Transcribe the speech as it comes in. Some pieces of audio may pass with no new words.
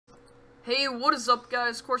Hey, what is up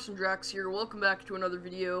guys, Corson Drax here, welcome back to another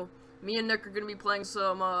video. Me and Nick are going to be playing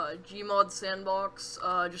some GMOD Sandbox,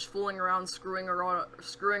 just fooling around, screwing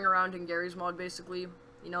around in Gary's mod basically.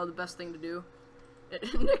 You know, the best thing to do.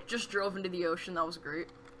 Nick just drove into the ocean, that was great.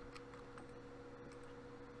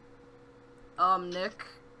 Nick?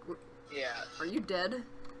 Yeah. Are you dead?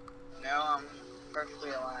 No, I'm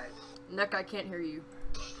perfectly alive. Nick, I can't hear you.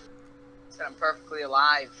 I said I'm perfectly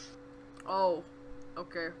alive. Oh,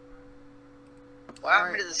 okay. What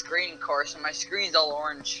happened to the screen, Carson? My screen's all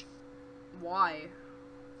orange. Why?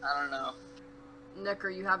 I don't know. Nick, are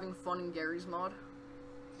you having fun in Gary's mod?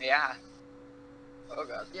 Yeah. Oh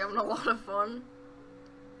god. You having a lot of fun?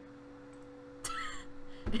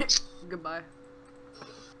 Goodbye.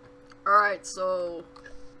 Alright, so...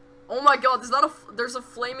 Oh my god, there's a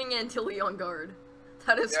flaming Antilles on guard.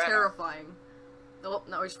 That is terrifying. Oh,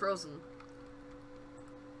 now he's frozen.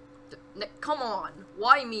 Nick, come on.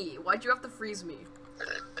 Why me? Why'd you have to freeze me?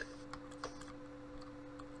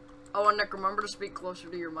 Oh, and Nick, remember to speak closer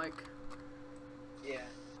to your mic. Yeah.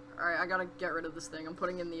 Alright, I gotta get rid of this thing. I'm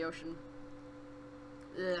putting it in the ocean.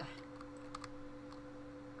 Ugh.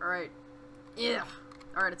 Alright. Yeah.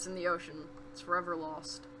 Alright, it's in the ocean. It's forever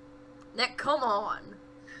lost. Nick, come on.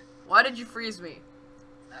 Why did you freeze me?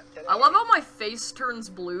 I love how my face turns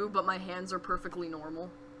blue, but my hands are perfectly normal.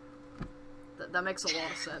 That makes a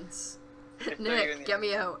lot of sense. Nick, get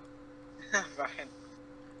me out. Fine.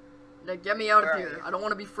 Nick, get me out of here. I don't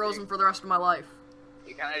want to be frozen for the rest of my life.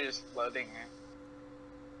 You're kind of just floating here.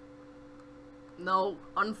 No,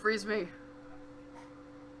 unfreeze me.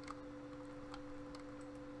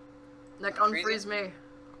 Nick, unfreeze me.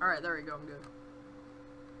 Alright, there we go, I'm good.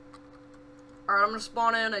 Alright, I'm gonna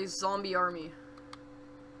spawn in a zombie army.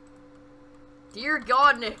 Dear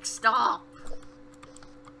God, Nick, stop!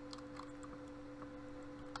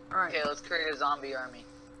 Alright. Okay, let's create a zombie army.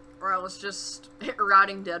 Alright, let's just hit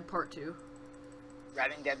Ratting Dead Part 2.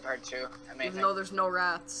 Ratting Dead Part 2. Amazing. Even though there's no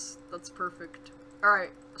rats. That's perfect.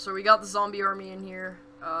 Alright, so we got the zombie army in here.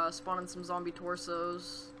 Spawning some zombie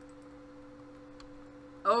torsos.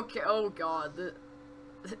 Okay, oh god.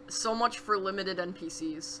 So much for limited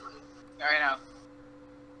NPCs. I know.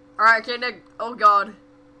 Alright, okay, Nick. Oh god.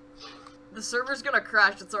 The server's gonna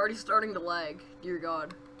crash. It's already starting to lag. Dear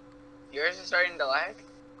God. Yours is starting to lag?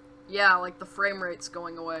 Yeah, like the frame rate's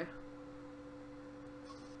going away.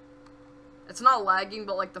 It's not lagging,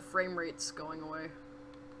 but like the frame rate's going away.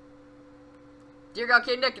 Dear God,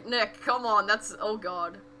 okay, Nick, come on, that's, oh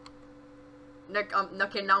God. Nick,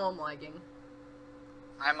 okay, now I'm lagging.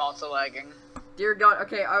 I'm also lagging. Dear God,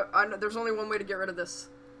 okay, there's only one way to get rid of this.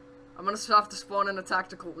 I'm gonna have to spawn in a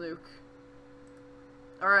tactical nuke.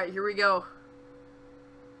 Alright, here we go.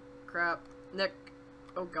 Crap. Nick,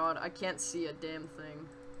 oh God, I can't see a damn thing.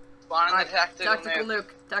 Spawn in the tactical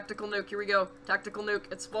nuke. Tactical nuke, here we go. Tactical nuke,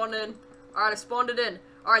 it's spawned in. Alright, I spawned it in.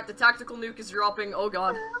 Alright, the tactical nuke is dropping. Oh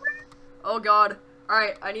God. Oh God.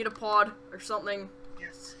 Alright, I need a pod or something.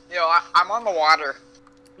 Yes. Yo, I'm on the water.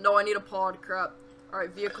 No, I need a pod. Crap.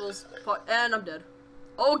 Alright, vehicles. Pod, and I'm dead.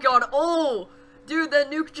 Oh God. Oh! Dude, that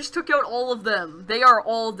nuke just took out all of them. They are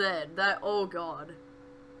all dead. Oh God.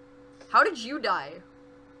 How did you die?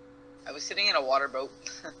 I was sitting in a water boat.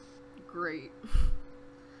 Great.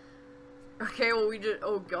 Okay, well we did.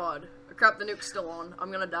 Oh God. Crap, the nuke's still on.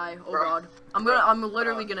 I'm gonna die. Oh God. I'm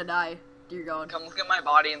literally gonna die. Dear God. Come look at my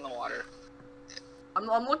body in the water. I'm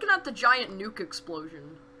looking at the giant nuke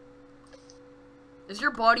explosion. Is your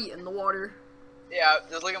body in the water? Yeah,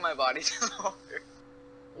 just look at my body in the water.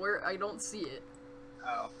 Where? I don't see it.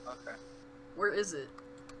 Oh, okay. Where is it?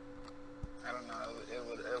 I don't know.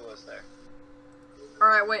 It was there.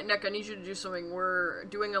 Alright, wait, Nick, I need you to do something. We're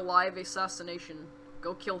doing a live assassination.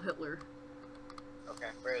 Go kill Hitler. Okay,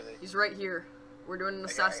 where is he? He's right here. We're doing an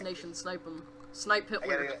assassination. Snipe him. Snipe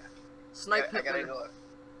Hitler. Snipe Hitler.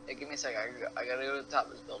 Hey, give me a sec. I gotta go to the top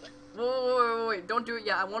of this building. Wait. Don't do it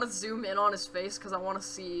yet. I want to zoom in on his face because I want to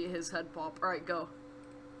see his head pop. Alright, go.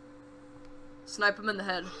 Snipe him in the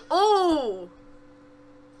head. Oh!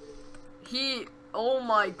 Oh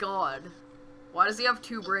my God. Why does he have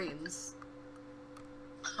 2 brains?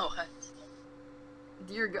 What?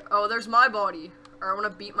 Dear God. Oh, there's my body. Or I want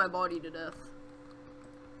to beat my body to death.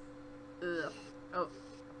 Ugh. Oh.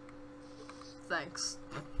 Thanks.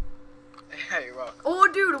 Yeah, you're welcome. Oh,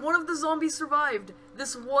 dude, one of the zombies survived.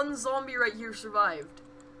 This one zombie right here survived.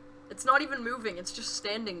 It's not even moving. It's just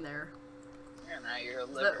standing there. Yeah, now you're a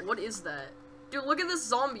liver. What is that? Dude, look at this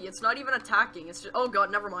zombie. It's not even attacking. It's just... Oh,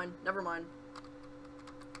 God, never mind. Never mind.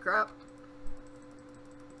 Crap.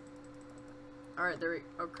 Alright, there we...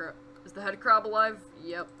 Oh, crap. Is the head crab alive?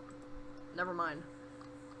 Yep. Never mind.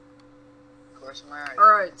 course. Where are you?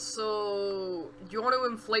 Alright, so... Do you want to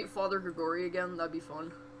inflate Father Grigori again? That'd be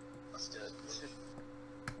fun. Let's do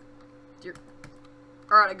it.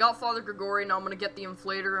 Alright, I got Father Grigori, now I'm gonna get the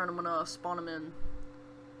inflator and I'm gonna spawn him in.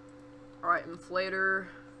 Alright, inflator.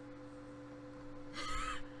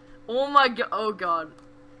 Oh my god, oh god.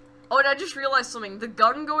 Oh, and I just realized something. The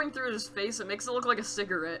gun going through his face, it makes it look like a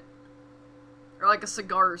cigarette. Or like a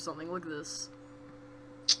cigar or something, look at this.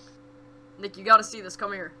 Nick, you gotta see this,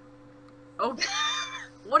 come here. Oh,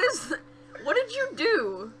 what did you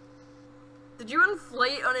do? Did you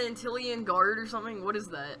inflate an Antillian guard or something? What is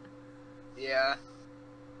that? Yeah.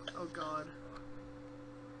 Oh god.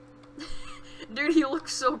 Dude, he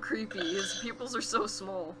looks so creepy. His pupils are so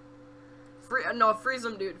small. No, freeze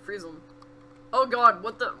him, dude. Freeze him. Oh god,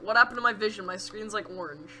 what happened to my vision? My screen's like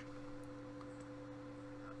orange.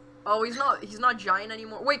 Oh, he's not giant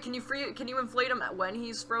anymore. Wait, can you inflate him when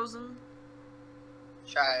he's frozen?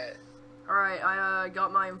 Try it. Alright, I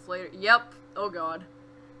got my inflator. Yep. Oh god.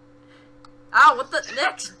 Ow, what the?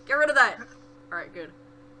 Next! Get rid of that! Alright, good.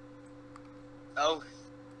 Oh.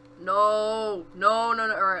 No. No.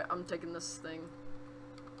 Alright, I'm taking this thing.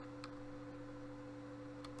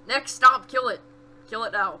 Nick, stop! Kill it! Kill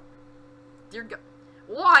it now. Dear God.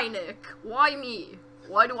 Why, Nick? Why me?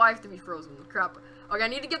 Why do I have to be frozen? Crap. Okay, I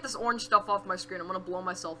need to get this orange stuff off my screen. I'm gonna blow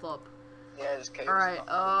myself up. Yeah, just kill Alright,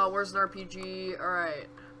 where's an RPG? Alright.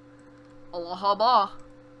 Allah.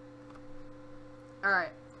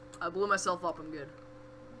 Alright. I blew myself up. I'm good.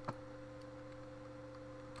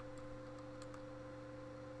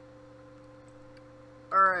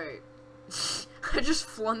 Alright. I just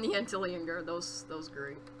flung the Antillian guard. That was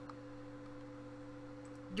great.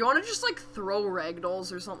 Do you want to just, like, throw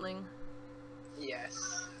ragdolls or something?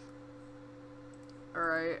 Yes.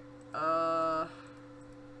 Alright,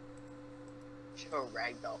 We should have a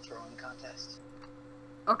ragdoll throwing contest.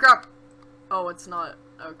 Oh crap! Oh, it's not.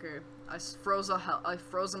 Okay. I froze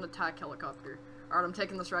an attack helicopter. Alright, I'm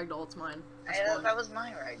taking this ragdoll, it's mine. Hey, that was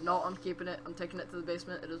mine, right? No, I'm keeping it. I'm taking it to the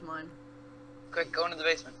basement. It is mine. Quick, go into the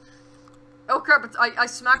basement. Oh crap, I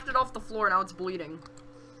smacked it off the floor, now it's bleeding.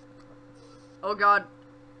 Oh god.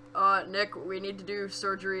 Nick, we need to do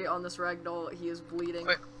surgery on this ragdoll. He is bleeding.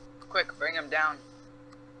 Quick, bring him down.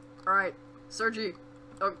 Alright, surgery.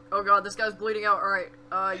 Oh god, this guy's bleeding out. Alright,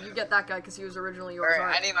 you get that guy because he was originally yours.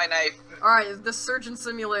 Alright, I need my knife. Alright, this surgeon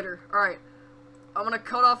simulator. Alright. I'm gonna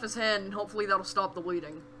cut off his hand and hopefully that'll stop the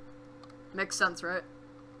bleeding. Makes sense, right?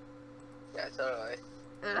 Yeah, totally.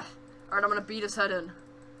 Ugh. Alright, I'm gonna beat his head in.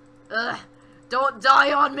 Ugh. Don't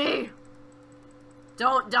die on me!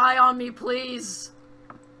 Don't die on me, please!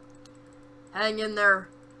 Hang in there.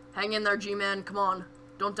 Hang in there, G-Man. Come on.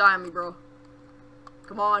 Don't die on me, bro.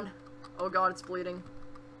 Come on. Oh god, it's bleeding.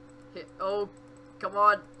 Oh, come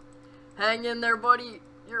on. Hang in there, buddy.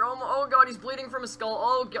 You're almost. Oh god, he's bleeding from his skull.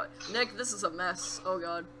 Oh god. Nick, this is a mess. Oh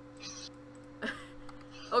god.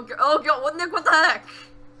 Oh god, what, Nick, what the heck?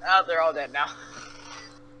 Oh, they're all dead now.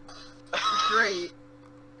 Great.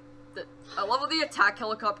 I love how the attack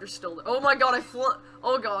helicopter's still there. Oh my god,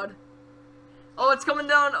 oh god. Oh, it's coming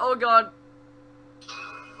down. Oh god.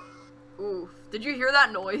 Ooh. Did you hear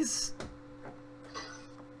that noise?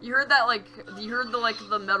 You heard that, like,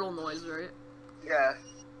 the metal noise, right? Yeah.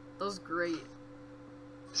 That was great.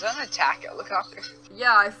 Is that an attack helicopter?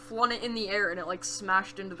 Yeah, I flung it in the air and it, like,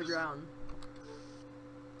 smashed into the ground.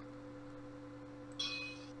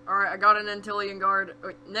 Alright, I got an Antillian guard.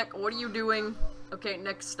 Wait, Nick, what are you doing? Okay,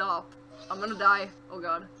 Nick, stop. I'm gonna die. Oh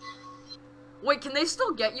god. Wait, can they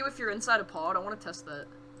still get you if you're inside a pod? I want to test that.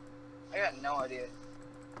 I got no idea.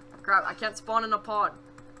 Crap, I can't spawn in a pod.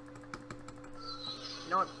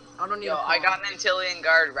 You know what? I don't need a pod. I got an Antillian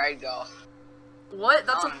guard ragdoll. What?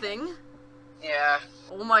 That's a thing? Yeah.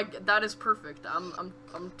 Oh my, that is perfect. I'm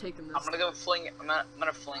taking this. I'm gonna go fling it. I'm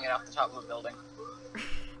gonna fling it off the top of a building.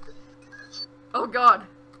 Oh god.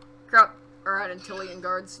 Crap. Alright, Antillian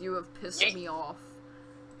guards, you have pissed me off.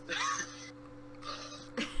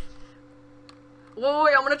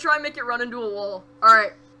 Wait, I'm gonna try and make it run into a wall.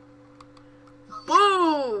 Alright.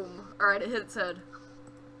 Boom! Alright, it hit its head.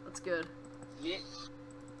 That's good. Yeet.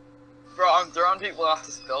 Bro, I'm throwing people off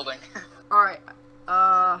this building. Alright,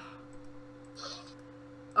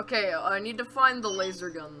 okay, I need to find the laser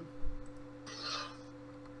gun.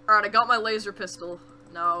 Alright, I got my laser pistol.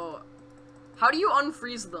 Now, how do you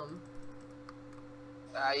unfreeze them?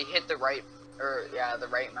 You hit the right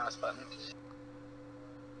mouse button.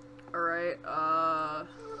 Alright,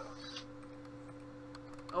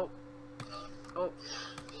 Oh.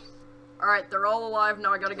 Alright, they're all alive,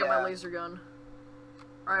 now I gotta get my laser gun.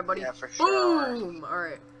 Alright, buddy. Yeah, for sure. Boom!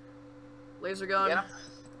 Alright. Laser gun.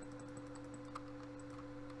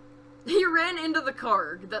 He ran into the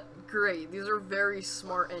car. Great. These are very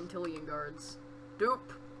smart Antillian guards.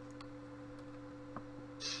 Dupe.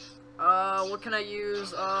 What can I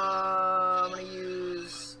use? I'm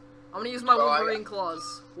gonna use my Wolverine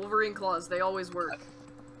claws. Wolverine claws, they always work.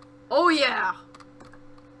 Oh yeah!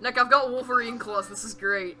 Nick, I've got Wolverine claws, this is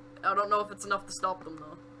great. I don't know if it's enough to stop them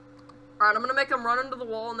though. Alright, I'm gonna make them run into the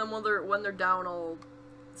wall, and then when they're down, I'll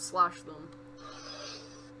slash them.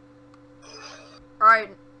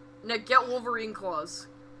 Alright, Nick, get Wolverine claws.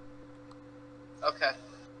 Okay.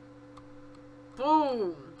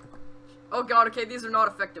 Boom! Oh god, okay, these are not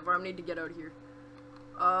effective. I need to get out of here.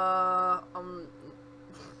 Alright,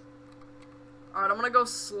 I'm gonna go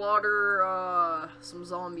slaughter, some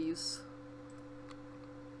zombies.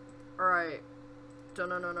 Alright. No.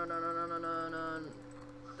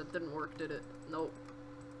 That didn't work, did it? Nope.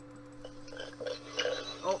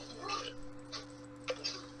 Oh.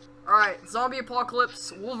 Alright, zombie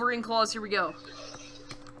apocalypse, Wolverine claws, here we go.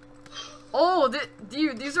 Oh,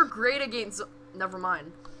 dude, these are great against... Never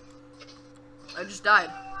mind. I just died.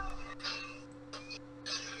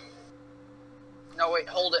 No, wait,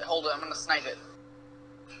 hold it, I'm gonna snipe it.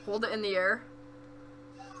 Hold it in the air?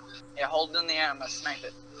 Yeah, hold it in the air, I'm gonna snipe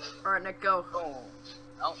it. Alright, Nick, go. Boom.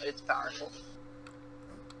 Oh, it's powerful.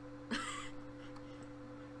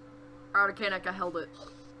 Alright, okay, Nick, I held it.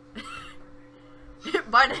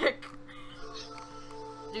 Bye, Nick.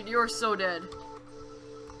 Dude, you are so dead.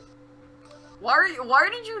 Why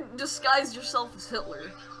did you disguise yourself as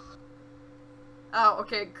Hitler? Oh,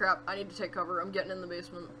 okay, crap. I need to take cover. I'm getting in the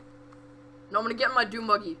basement. No, I'm gonna get in my Doom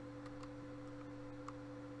buggy.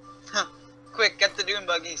 Quick, get the Doom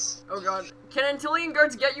buggies. Oh god. Can Antillian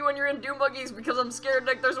guards get you when you're in Doom buggies? Because I'm scared,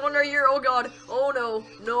 Nick. There's one right here. Oh god. Oh no.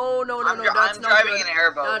 No. That's I'm not driving good. an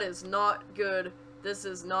airboat. That is not good. This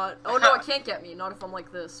is not... Oh no, it can't get me. Not if I'm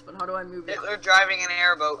like this. But how do I move it? They're driving an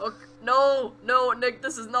airboat. Okay. No, Nick,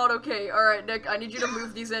 this is not okay. Alright, Nick, I need you to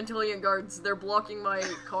move these Antillian guards. They're blocking my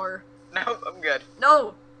car. Nope, I'm good.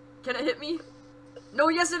 No! Can it hit me? No,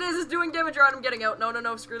 yes it is. It's doing damage. Alright, I'm getting out.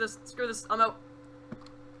 No. Screw this. I'm out.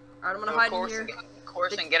 Alright, I'm gonna hide in here.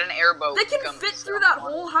 And get an airboat. They can fit through that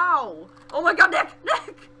hole. How? Oh my god, Nick!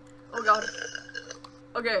 Oh god.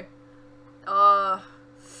 Okay.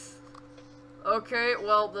 Okay,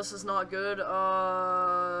 well, this is not good.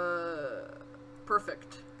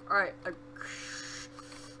 Perfect. Alright,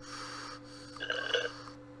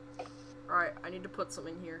 Alright, I need to put some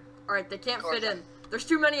in here. Alright, they can't fit in. There's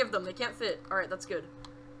too many of them, they can't fit. Alright, that's good.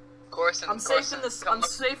 I'm safe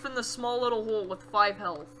in this small little hole with 5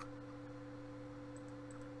 health.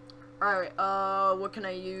 Alright, what can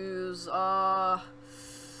I use? Alright,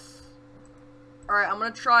 I'm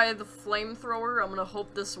gonna try the flamethrower. I'm gonna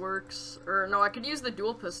hope this works. Or, no, I could use the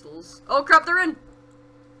dual pistols. Oh, crap, they're in!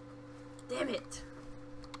 Damn it.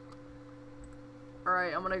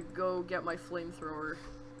 Alright, I'm gonna go get my flamethrower.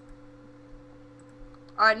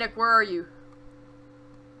 Alright, Nick, where are you?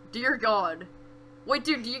 Dear God. Wait,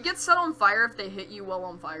 dude, do you get set on fire if they hit you while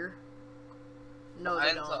on fire? No,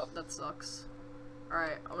 they don't. That sucks.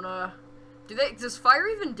 Alright, I'm gonna... Does fire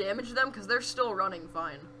even damage them? Because they're still running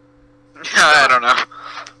fine. I don't know.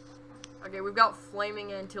 Okay, we've got flaming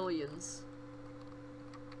Antillians.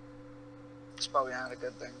 It's probably not a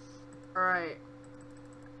good thing. Alright.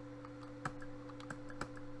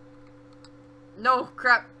 No,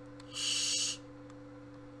 crap. Shh.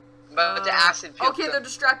 But the acid puked okay, they're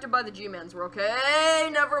distracted by the G-Mans. We're okay.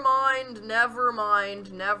 Never mind.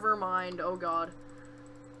 Oh god.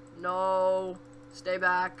 No. Stay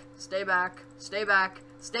back.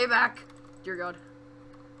 Dear God.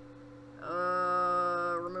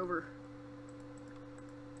 Remover.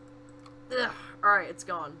 Ugh. Alright, it's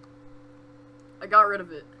gone. I got rid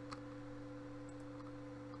of it.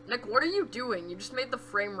 Nick, what are you doing? You just made the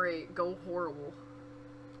frame rate go horrible.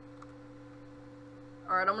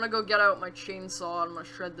 Alright, I'm gonna go get out my chainsaw and I'm gonna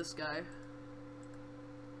shred this guy.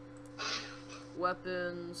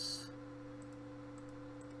 Weapons.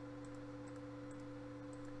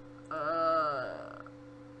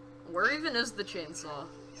 Where even is the chainsaw?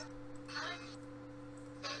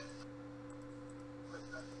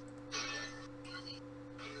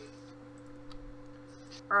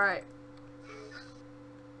 Alright.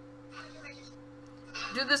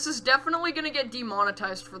 Dude, this is definitely gonna get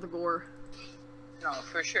demonetized for the gore. No,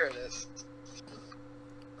 for sure it is.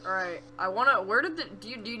 Alright, I wanna, where did the, do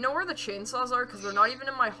you know where the chainsaws are? Because they're not even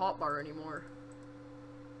in my hotbar anymore.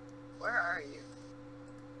 Where are you?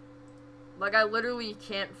 Like, I literally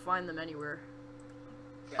can't find them anywhere.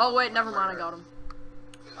 Yeah, oh wait, never mind, I got them.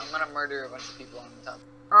 I'm gonna murder a bunch of people on the top.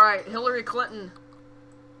 Alright, Hillary Clinton.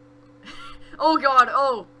 Oh god,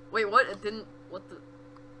 oh! Wait, what? It didn't, what the?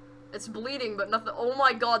 It's bleeding, but nothing. Oh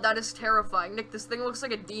my god, that is terrifying. Nick, this thing looks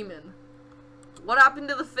like a demon. What happened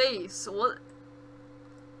to the face? What?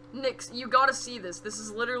 Nick, you gotta see this. This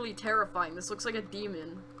is literally terrifying. This looks like a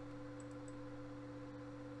demon.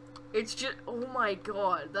 It's just, oh my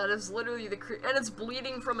god, that is literally the and it's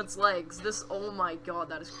bleeding from its legs. This, oh my god,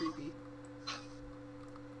 that is creepy.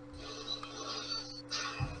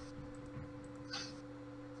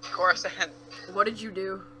 Of course. What did you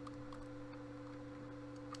do?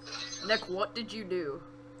 Nick, what did you do?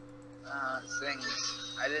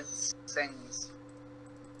 Things. I did things.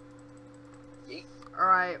 Yeet.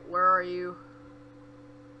 Alright, where are you?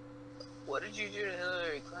 What did you do to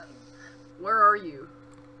Hillary Clinton? Where are you?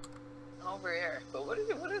 Over here. But what did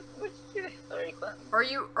you do to Hillary Clinton? Are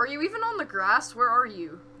you even on the grass? Where are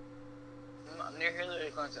you? I'm near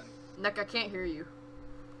Hillary Clinton. Nick, I can't hear you.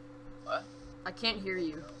 What? I can't hear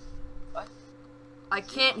you. What? I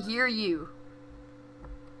can't hear you.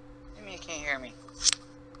 What do you mean you can't hear me?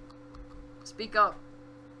 Speak up.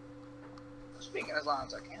 I'm speaking as loud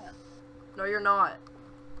as I can. No, you're not.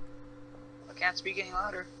 I can't speak any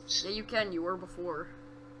louder. Yeah, you can. You were before.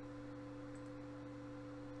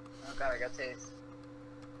 Oh god, I got taste.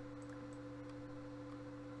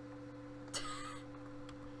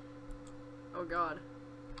 Oh god.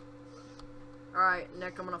 Alright,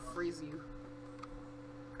 Nick, I'm gonna freeze you.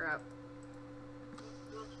 Crap.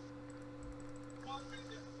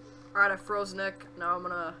 Alright, I froze Nick. Now I'm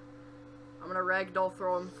gonna ragdoll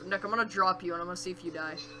throw him. Nick, I'm gonna drop you and I'm gonna see if you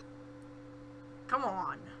die. Come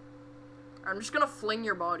on. I'm just gonna fling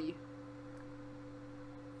your body.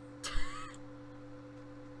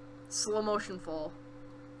 Slow motion fall.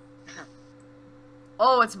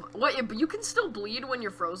 Oh, it's what? But you can still bleed when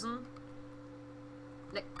you're frozen.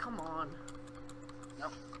 Nick, come on. No.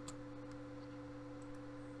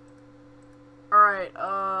 All right.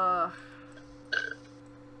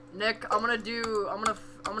 Nick, I'm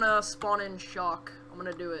gonna spawn in shock. I'm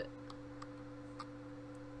gonna do it.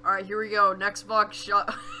 All right, here we go. Next box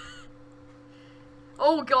shot.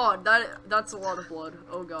 Oh god, that's a lot of blood.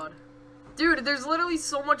 Oh god. Dude, there's literally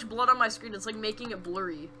so much blood on my screen, it's like making it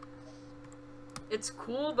blurry. It's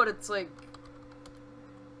cool, but it's like...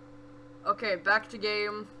 Okay, back to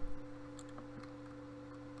game.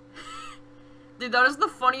 Dude, that is the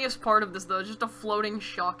funniest part of this though, just a floating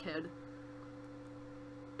shock head.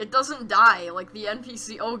 It doesn't die, like the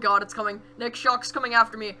NPC- Oh god, it's coming. Nick, shock's coming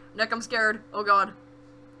after me. Nick, I'm scared. Oh god.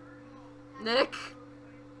 Nick!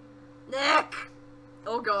 Nick!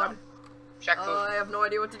 Oh god. Check food. I have no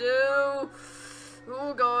idea what to do.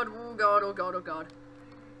 Oh god, oh god, oh god, oh god.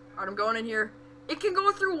 Alright, I'm going in here. It can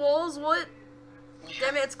go through walls, what?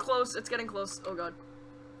 Damn it, it's close. It's getting close. Oh god.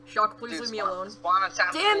 Shock, please leave me alone.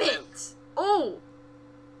 Damn it! Oh!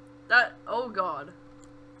 Oh god.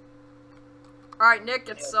 Alright, Nick,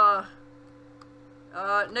 it's,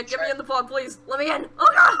 Nick, get me in the pod, please. Let me in!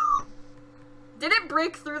 Oh god! Did it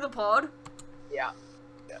break through the pod? Yeah.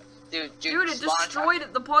 Dude, it destroyed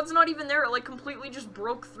it. The pod's not even there. It, like, completely just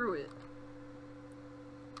broke through it.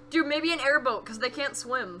 Dude, maybe an airboat, because they can't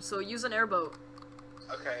swim, so use an airboat.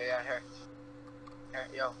 Okay, yeah, here. Here,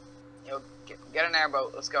 yo, get an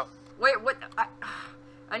airboat. Let's go. Wait, what?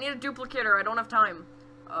 I need a duplicator. I don't have time.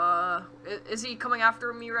 Is he coming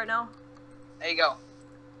after me right now? There you go.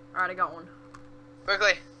 Alright, I got one.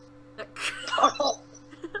 Quickly. Oh,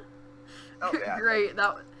 yeah. Great,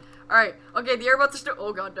 that was... Alright, okay, the airboat's still...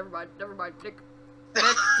 Oh god, never mind, Nick,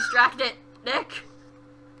 distract it, Nick!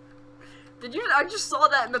 Did you... I just saw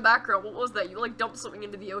that in the background, what was that? You, like, dumped something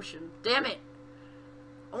into the ocean. Damn it!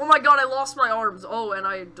 Oh my god, I lost my arms. Oh, and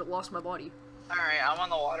I lost my body. Alright, I'm on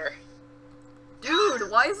the water. Dude,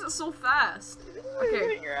 why is it so fast?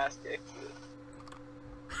 Okay. Your ass kicked.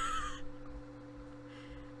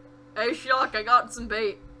 Hey, Shock, I got some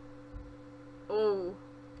bait. Oh.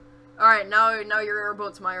 Alright, now your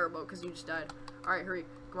airboat's my airboat, because you just died. Alright, hurry.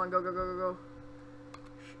 Come on, go.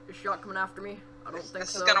 Is Shock coming after me? I don't think so.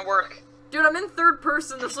 This is gonna work. Dude, I'm in third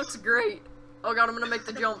person. This looks great. Oh god, I'm gonna make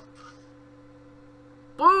the jump.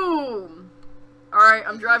 Boom! Alright,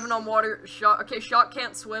 I'm driving on water. Okay, Shock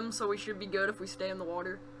can't swim, so we should be good if we stay in the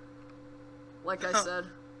water. Like I said.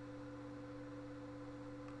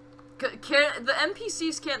 The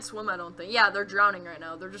NPCs can't swim, I don't think. Yeah, they're drowning right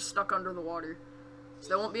now. They're just stuck under the water. So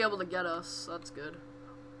they won't be able to get us. That's good.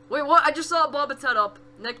 Wait, what? I just saw it bob its head up.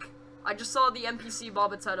 Nick, I just saw the NPC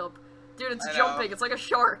bob its head up. Dude, it's jumping. It's like a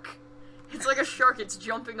shark. It's like a shark. It's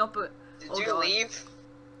jumping up a... Did you leave?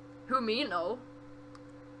 Who, me? No.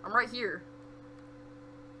 I'm right here.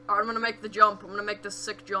 Alright, I'm gonna make the jump. I'm gonna make the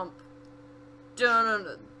sick jump. Dun.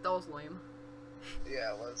 That was lame.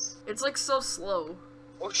 Yeah, it was. It's like so slow.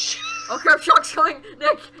 Oh shit. Oh crap, shock's coming!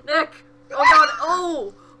 Nick! Oh god,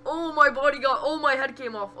 oh! Oh, my body got, oh, my head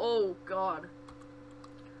came off. Oh god.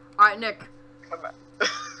 Alright, Nick. Come back.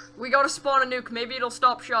 We gotta spawn a nuke, maybe it'll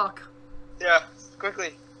stop shock. Yeah,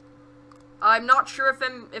 quickly. I'm not sure if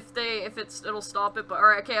it'll stop it, but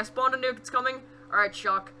alright, okay, I spawned a nuke, it's coming. Alright,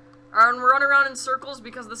 shock. Alright, and we're running around in circles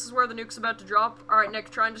because this is where the nuke's about to drop. Alright, Nick,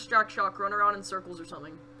 try and distract shock, run around in circles or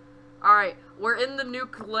something. Alright, we're in the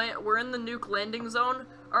nuke landing zone.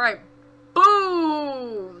 Alright,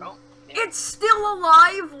 boom! Oh, yeah. It's still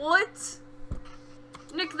alive, what?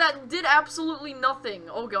 Nick, that did absolutely nothing.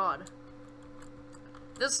 Oh god.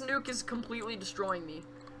 This nuke is completely destroying me.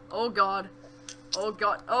 Oh god. Oh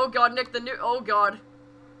god. Oh god, Nick, the nuke. Oh god.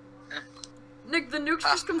 Nick, the nuke's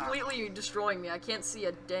just completely destroying me. I can't see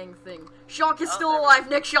a dang thing. Shock is still alive.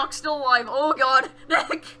 Nick, Shock's still alive. Oh god.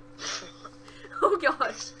 Nick. Oh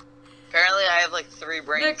god. Apparently I have like 3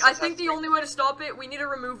 brains. Nick, I think the only way to stop it, we need a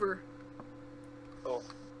remover. Oh.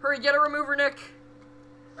 Hurry, get a remover, Nick.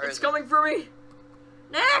 It's coming for me.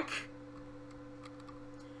 Nick!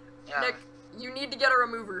 Yeah. Nick, you need to get a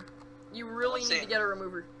remover. You really need to get a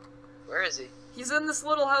remover. Where is he? He's in this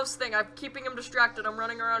little house thing. I'm keeping him distracted. I'm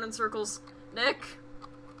running around in circles. Nick!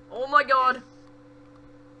 Oh my god.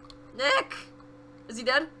 Nick! Is he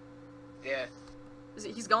dead? Yeah.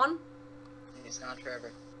 He's gone? He's gone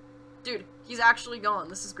forever. Dude, he's actually gone.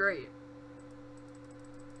 This is great.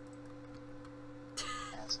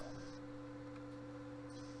 Asshole.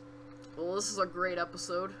 Well, this is a great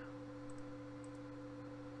episode.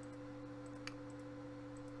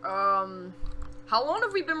 How long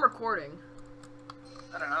have we been recording?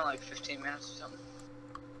 I don't know, like 15 minutes or something.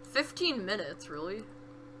 15 minutes, really?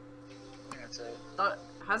 I think that's it.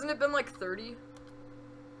 Hasn't it been like 30?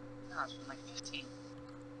 No, it's been like 15.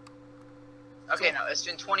 Okay, no, it's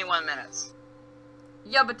been 21 minutes.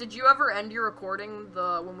 Yeah, but did you ever end your recording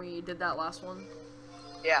when we did that last one?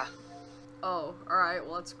 Yeah. Oh, alright,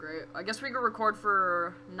 well that's great. I guess we could record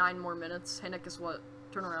for 9 more minutes. Hey Nick, guess what?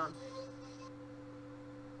 Turn around.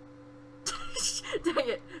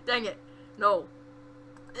 Dang it. No.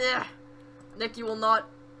 Ugh. Nick, you will not.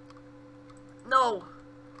 No.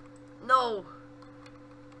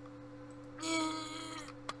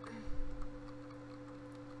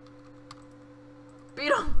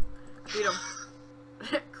 Beat him.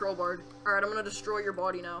 Crowbarred. Alright, I'm gonna destroy your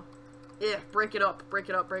body now. Yeah, break it up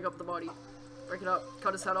the body. Break it up,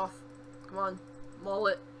 cut his head off. Come on, maul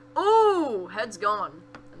it. Ooh, head's gone.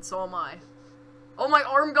 And so am I. Oh, my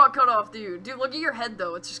arm got cut off, dude. Dude, look at your head,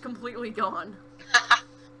 though. It's just completely gone.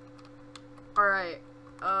 Alright.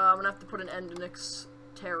 I'm gonna have to put an end to Nick's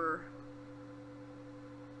terror.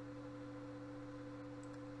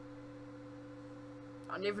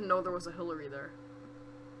 I didn't even know there was a Hillary there.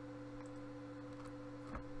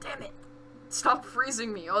 Damn it. Stop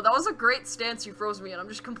freezing me. Oh, that was a great stance you froze me in. I'm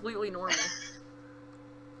just completely normal.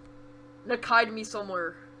 Nick, hide me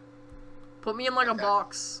somewhere. Put me in, like, a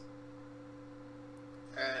box.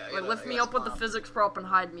 Like, lift me up with the physics prop and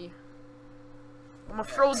hide me. I'm a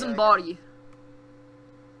frozen body.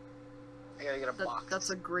 I gotta get a box. That's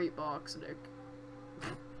a great box, Nick.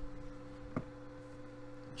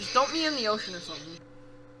 Just dump me in the ocean or something.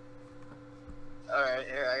 Alright,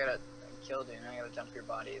 here, I killed you, and I gotta dump your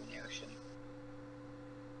body in the ocean.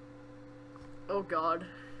 Oh god.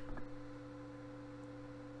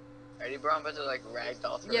 Ready, bro? I'm about to, like,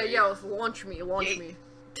 ragdoll through you. Yeah, launch me.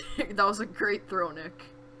 That was a great throw, Nick.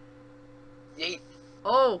 Yeet.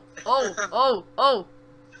 Oh,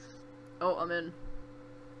 I'm in.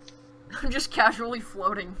 I'm just casually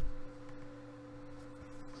floating.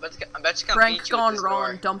 I'm about to come Prank beat you gone with this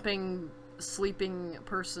wrong, door. dumping a sleeping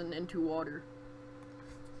person into water.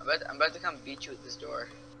 I'm about to come beat you with this door.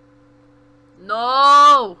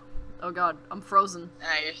 No! Oh god, I'm frozen. Nah,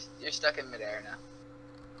 you're stuck in midair now.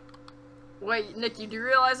 Wait, Nick, you do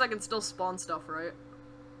realize I can still spawn stuff, right?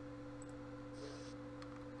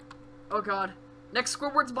 Oh god. Next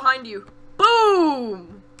Squidward's behind you.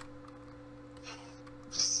 Boom!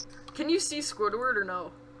 Can you see Squidward or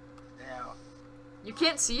no? No. You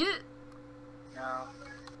can't see it? No.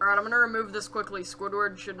 Alright, I'm gonna remove this quickly.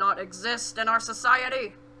 Squidward should not exist in our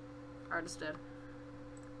society. Alright, it's dead.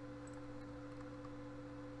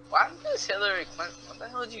 Why does Hillary Clinton? What the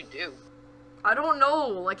hell did you do? I don't know.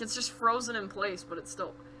 Like, it's just frozen in place, but it's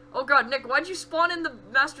still... Oh god, Nick, why'd you spawn in the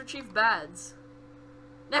Master Chief Bads?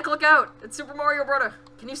 Nick, look out! It's Super Mario, brother.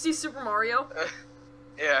 Can you see Super Mario?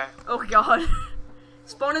 Yeah. Oh god.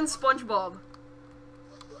 Spawn in SpongeBob.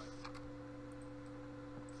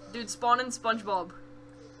 Dude, spawn in SpongeBob.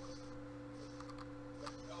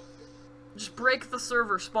 Just break the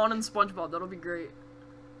server, spawn in SpongeBob, that'll be great.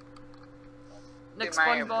 Nick,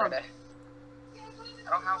 Mario SpongeBob. Friday. I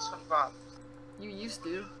don't have SpongeBob. You used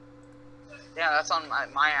to. Yeah, that's on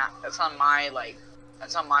that's on my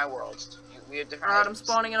world. We have different Alright, I'm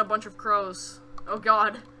spawning in a bunch of crows. Oh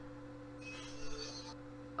god.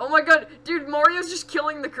 Oh my god, dude, Mario's just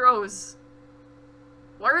killing the crows.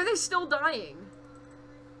 Why are they still dying?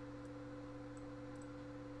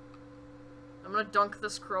 I'm gonna dunk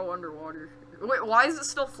this crow underwater. Wait, why is it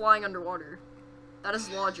still flying underwater? That is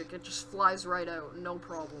logic. It just flies right out, no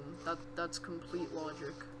problem. That's complete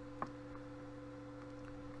logic.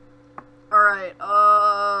 Alright,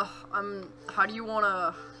 how do you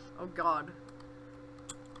wanna... Oh god.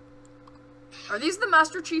 Are these the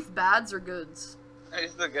Master Chief bads or goods?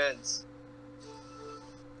 These are the goods.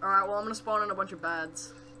 Alright, well I'm gonna spawn in a bunch of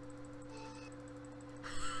bads.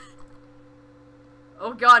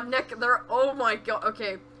 Oh god, Nick, they're... Oh my god,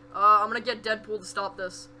 okay. I'm gonna get Deadpool to stop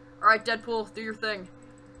this. Alright, Deadpool, do your thing.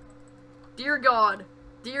 Dear god.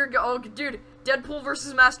 Dear god. Oh, dude, Deadpool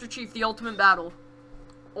versus Master Chief, the ultimate battle.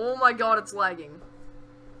 Oh my god, it's lagging.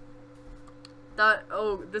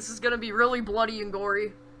 Oh, this is gonna be really bloody and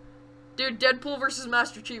gory. Dude, Deadpool versus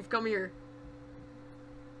Master Chief, come here.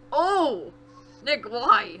 Oh! Nick,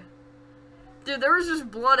 why? Dude, there was just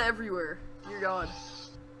blood everywhere. Dear god.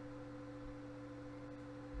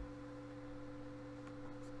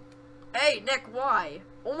 Hey, Nick, why?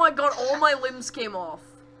 Oh my god, all my limbs came off.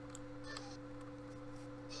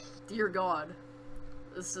 Dear god.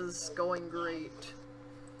 This is going great.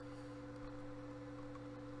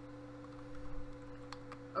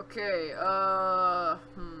 Okay,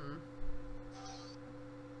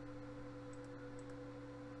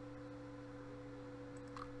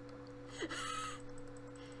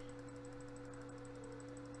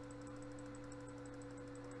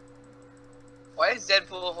 Why is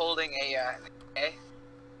Deadpool holding a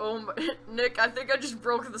Oh my, Nick, I think I just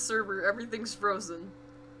broke the server. Everything's frozen.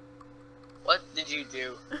 What did you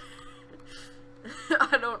do?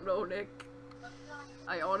 I don't know, Nick.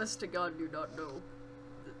 I honest to God do not know.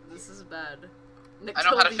 This is bad. Nick, I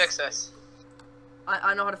know how to fix this.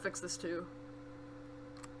 I know how to fix this too.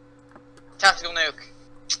 Tactical nuke.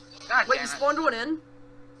 God Wait, damn you it. spawned one in?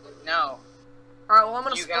 No. Alright, well I'm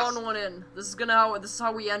gonna You spawn guys- one in. This is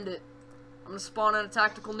how we end it. I'm gonna spawn in a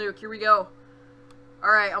tactical nuke. Here we go.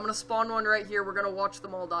 Alright, I'm gonna spawn one right here. We're gonna watch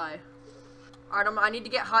them all die. Alright, I need to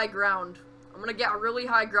get high ground. I'm gonna get really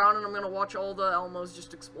high ground and I'm gonna watch all the Elmos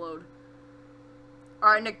just explode.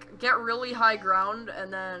 Alright, Nick, get really high ground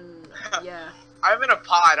and then, yeah. I'm in a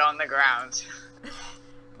pod on the ground.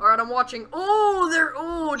 Alright, I'm watching.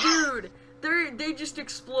 Oh, dude. They just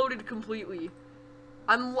exploded completely.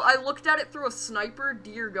 I looked at it through a sniper,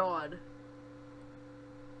 dear god.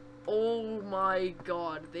 Oh my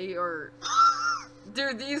god, they are...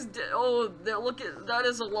 Dude, look at, that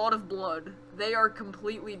is a lot of blood. They are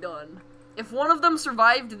completely done. If one of them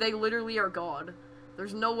survived, they literally are god.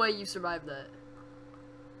 There's no way you survived that.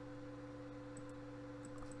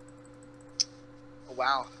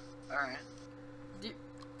 Wow. Alright.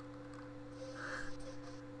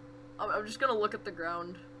 I'm just gonna look at the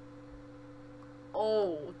ground.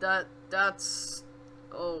 Oh, that's...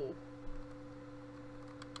 Oh.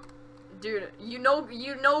 Dude, you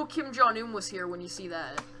know Kim Jong-un was here when you see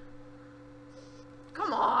that.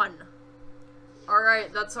 Come on!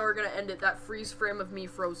 Alright, that's how we're gonna end it. That freeze frame of me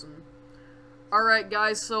frozen. Alright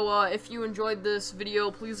guys, so if you enjoyed this video,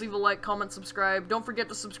 please leave a like, comment, subscribe. Don't forget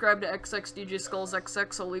to subscribe to XXDJ Skulls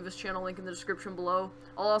XX. I'll leave his channel link in the description below.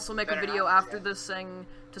 I'll also make a video after this saying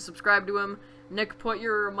to subscribe to him. Nick, put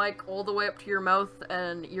your mic all the way up to your mouth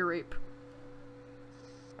and ear rape.